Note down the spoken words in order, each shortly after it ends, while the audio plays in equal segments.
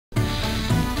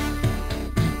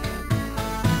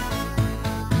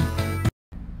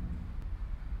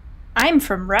I'm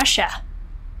from Russia.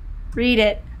 Read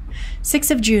it. 6th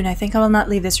of June. I think I will not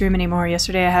leave this room anymore.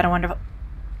 Yesterday I had a wonderful...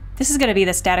 This is going to be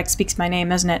the static speaks my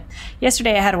name, isn't it?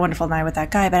 Yesterday I had a wonderful night with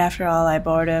that guy, but after all, I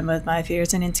bored him with my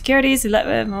fears and insecurities. He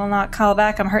will not call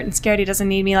back. I'm hurt and scared. He doesn't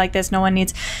need me like this. No one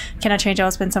needs... Cannot change. I'll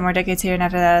spend some more decades here, and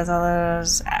after that, as all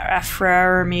those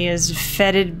after me is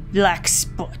fetid black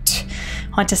spot.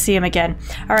 Want to see him again.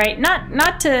 All right,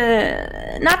 not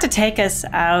to take us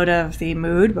out of the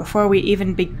mood before we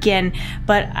even begin,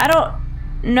 but I don't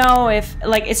know if,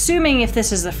 like, assuming if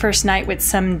this is the first night with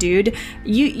some dude,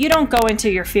 you don't go into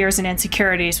your fears and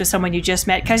insecurities with someone you just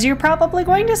met, because you're probably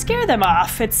going to scare them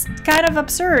off. It's kind of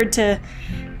absurd to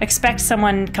expect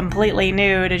someone completely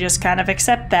new to just kind of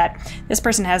accept that. This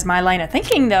person has my line of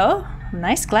thinking, though.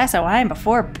 Nice glass of wine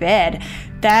before bed.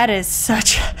 That is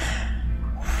such...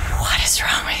 What is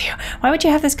wrong with you? Why would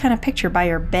you have this kind of picture by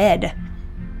your bed?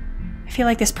 I feel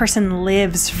like this person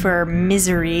lives for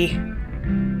misery.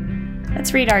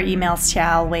 Let's read our emails,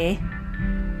 shall we?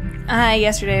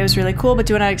 Yesterday was really cool, but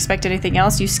do not expect anything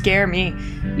else. You scare me.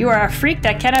 You are a freak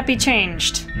that cannot be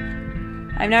changed.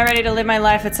 I'm not ready to live my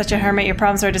life with such a hermit. Your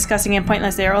problems are disgusting and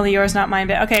pointless. They are only yours, not mine.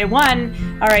 But okay, one,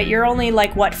 all right, you're only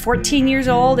like, what, 14 years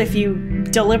old if you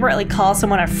deliberately call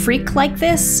someone a freak like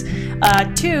this?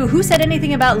 Two, who said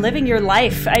anything about living your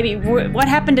life? I mean, what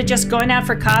happened to just going out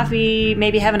for coffee,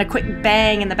 maybe having a quick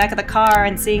bang in the back of the car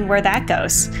and seeing where that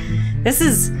goes? This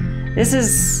is a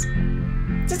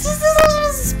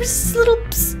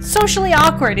little socially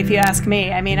awkward, if you ask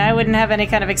me. I mean, I wouldn't have any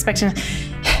kind of expectation.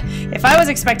 If I was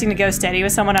expecting to go steady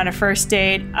with someone on a first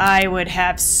date, I would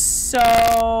have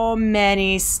so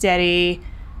many steady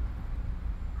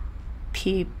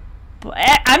people.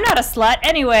 I'm not a slut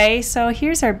anyway, so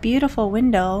here's our beautiful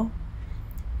window.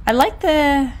 I like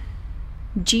the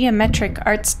geometric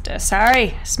art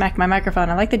sorry, smacked my microphone.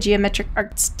 I like the geometric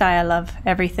art style of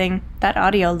everything. That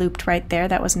audio looped right there.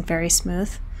 That wasn't very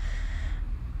smooth.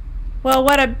 Well,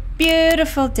 what a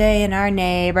beautiful day in our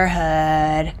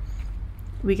neighborhood.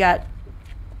 We got...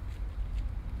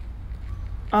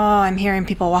 Oh, I'm hearing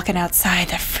people walking outside.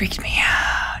 That freaked me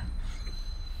out.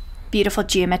 Beautiful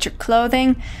geometric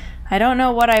clothing. I don't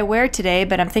know what I wear today,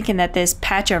 but I'm thinking that this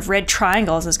patch of red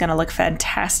triangles is going to look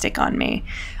fantastic on me.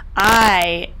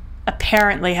 I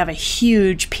apparently have a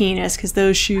huge penis because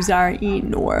those shoes are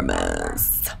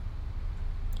enormous.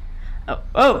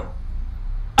 Oh,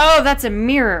 that's a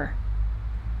mirror.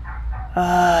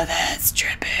 Oh, that's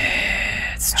trippy.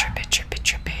 It's trippy, trippy,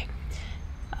 trippy.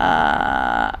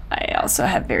 I also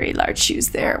have very large shoes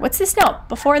there. What's this note?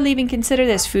 Before leaving, consider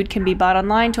this. Food can be bought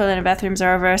online. Toilet and bathrooms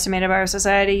are overestimated by our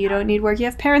society. You don't need work. You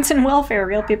have parents and welfare.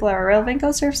 Real people are irrelevant.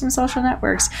 Go surf some social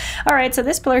networks. All right, so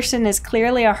this person is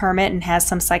clearly a hermit and has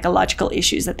some psychological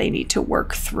issues that they need to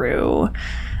work through.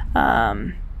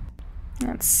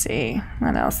 Let's see.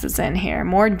 What else is in here?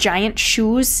 More giant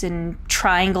shoes and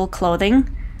triangle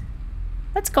clothing.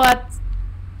 Let's go out.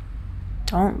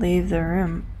 Don't leave the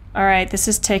room. All right, this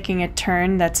is taking a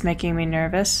turn that's making me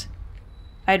nervous.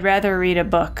 I'd rather read a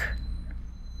book.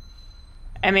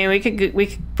 I mean, we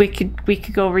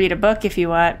could go read a book if you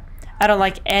want. I don't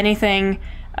like anything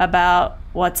about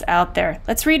what's out there.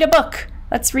 Let's read a book.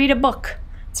 Let's read a book.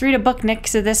 Let's read a book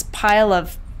next to this pile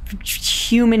of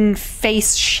human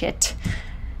face shit.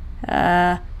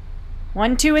 1,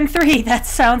 2, and 3. That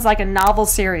sounds like a novel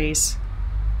series.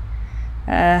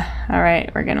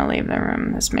 Alright, we're gonna leave the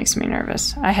room. This makes me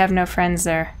nervous. I have no friends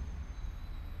there.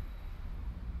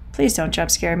 Please don't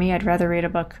jump scare me. I'd rather read a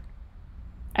book.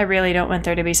 I really don't want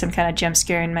there to be some kind of jump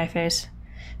scare in my face.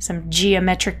 Some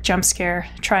geometric jump scare.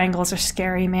 Triangles are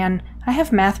scary, man. I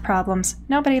have math problems.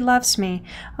 Nobody loves me.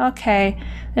 Okay,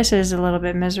 this is a little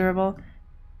bit miserable.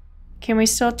 Can we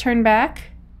still turn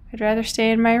back? I'd rather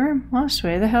stay in my room. Well,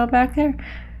 sway the hell back there.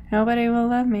 Nobody will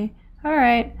love me.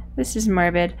 Alright, this is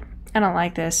morbid. I don't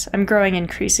like this. I'm growing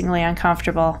increasingly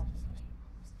uncomfortable.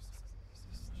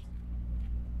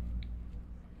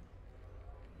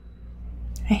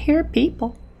 I hear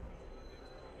people.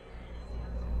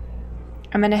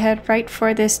 I'm gonna head right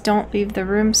for this "Don't leave the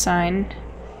room" sign.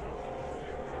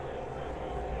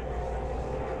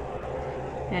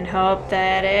 And hope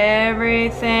that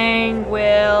everything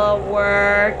will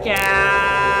work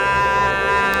out.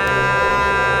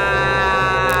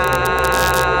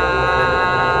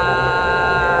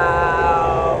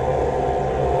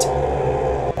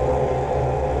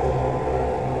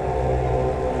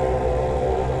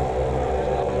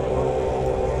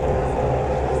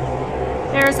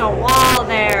 There's a wall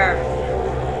there.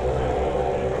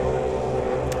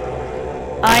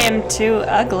 I am too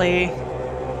ugly.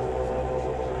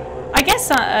 I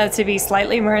guess to be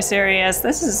slightly more serious,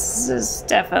 this is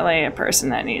definitely a person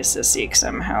that needs to seek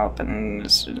some help, and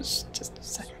it's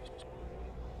just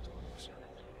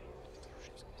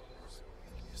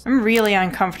I'm really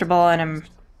uncomfortable, and I'm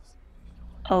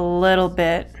a little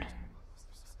bit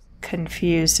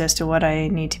confused as to what I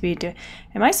need to be doing.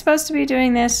 Am I supposed to be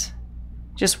doing this?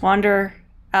 Just wander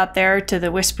out there to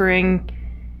the whispering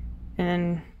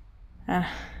and...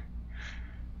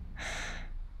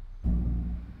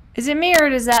 Is it me, or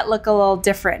does that look a little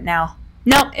different now?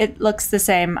 Nope, it looks the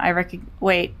same.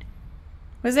 Wait.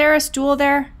 Was there a stool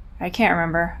there? I can't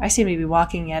remember. I seem to be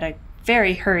walking at a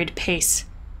very hurried pace.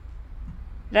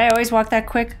 Did I always walk that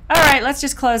quick? Alright, let's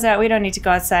just close that. We don't need to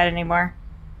go outside anymore.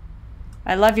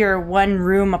 I love your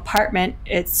one-room apartment.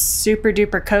 It's super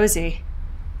duper cozy.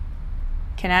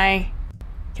 Can I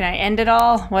end it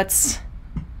all? Is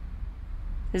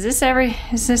this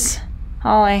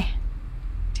all I...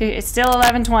 It's still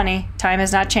 11:20. Time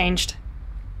has not changed.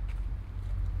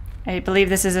 I believe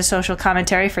this is a social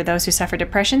commentary for those who suffer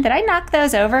depression. Did I knock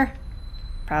those over?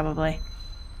 Probably.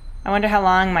 I wonder how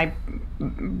long my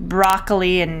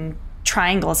broccoli and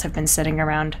triangles have been sitting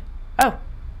around. Oh,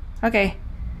 okay.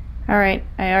 Alright,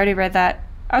 I already read that.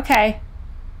 Okay.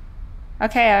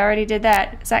 Okay, I already did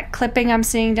that. Is that clipping I'm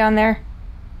seeing down there?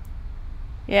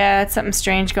 Yeah, it's something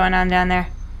strange going on down there.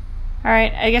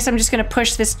 Alright, I guess I'm just gonna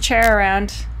push this chair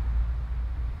around.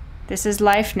 This is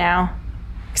life now.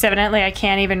 Because evidently I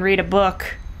can't even read a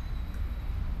book.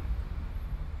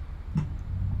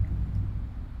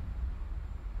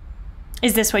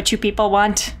 Is this what you people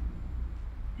want?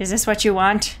 Is this what you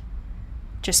want?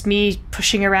 Just me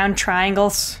pushing around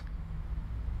triangles?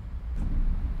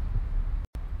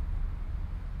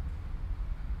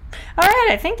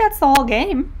 Alright, I think that's the whole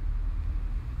game.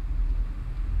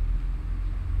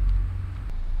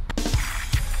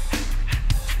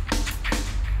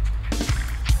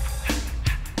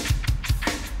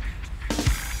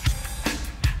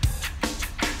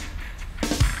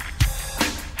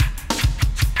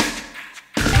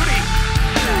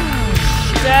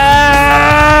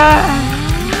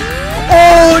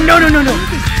 Oh, no, no, no, no.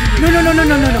 No, no, no, no,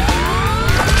 no, no, no.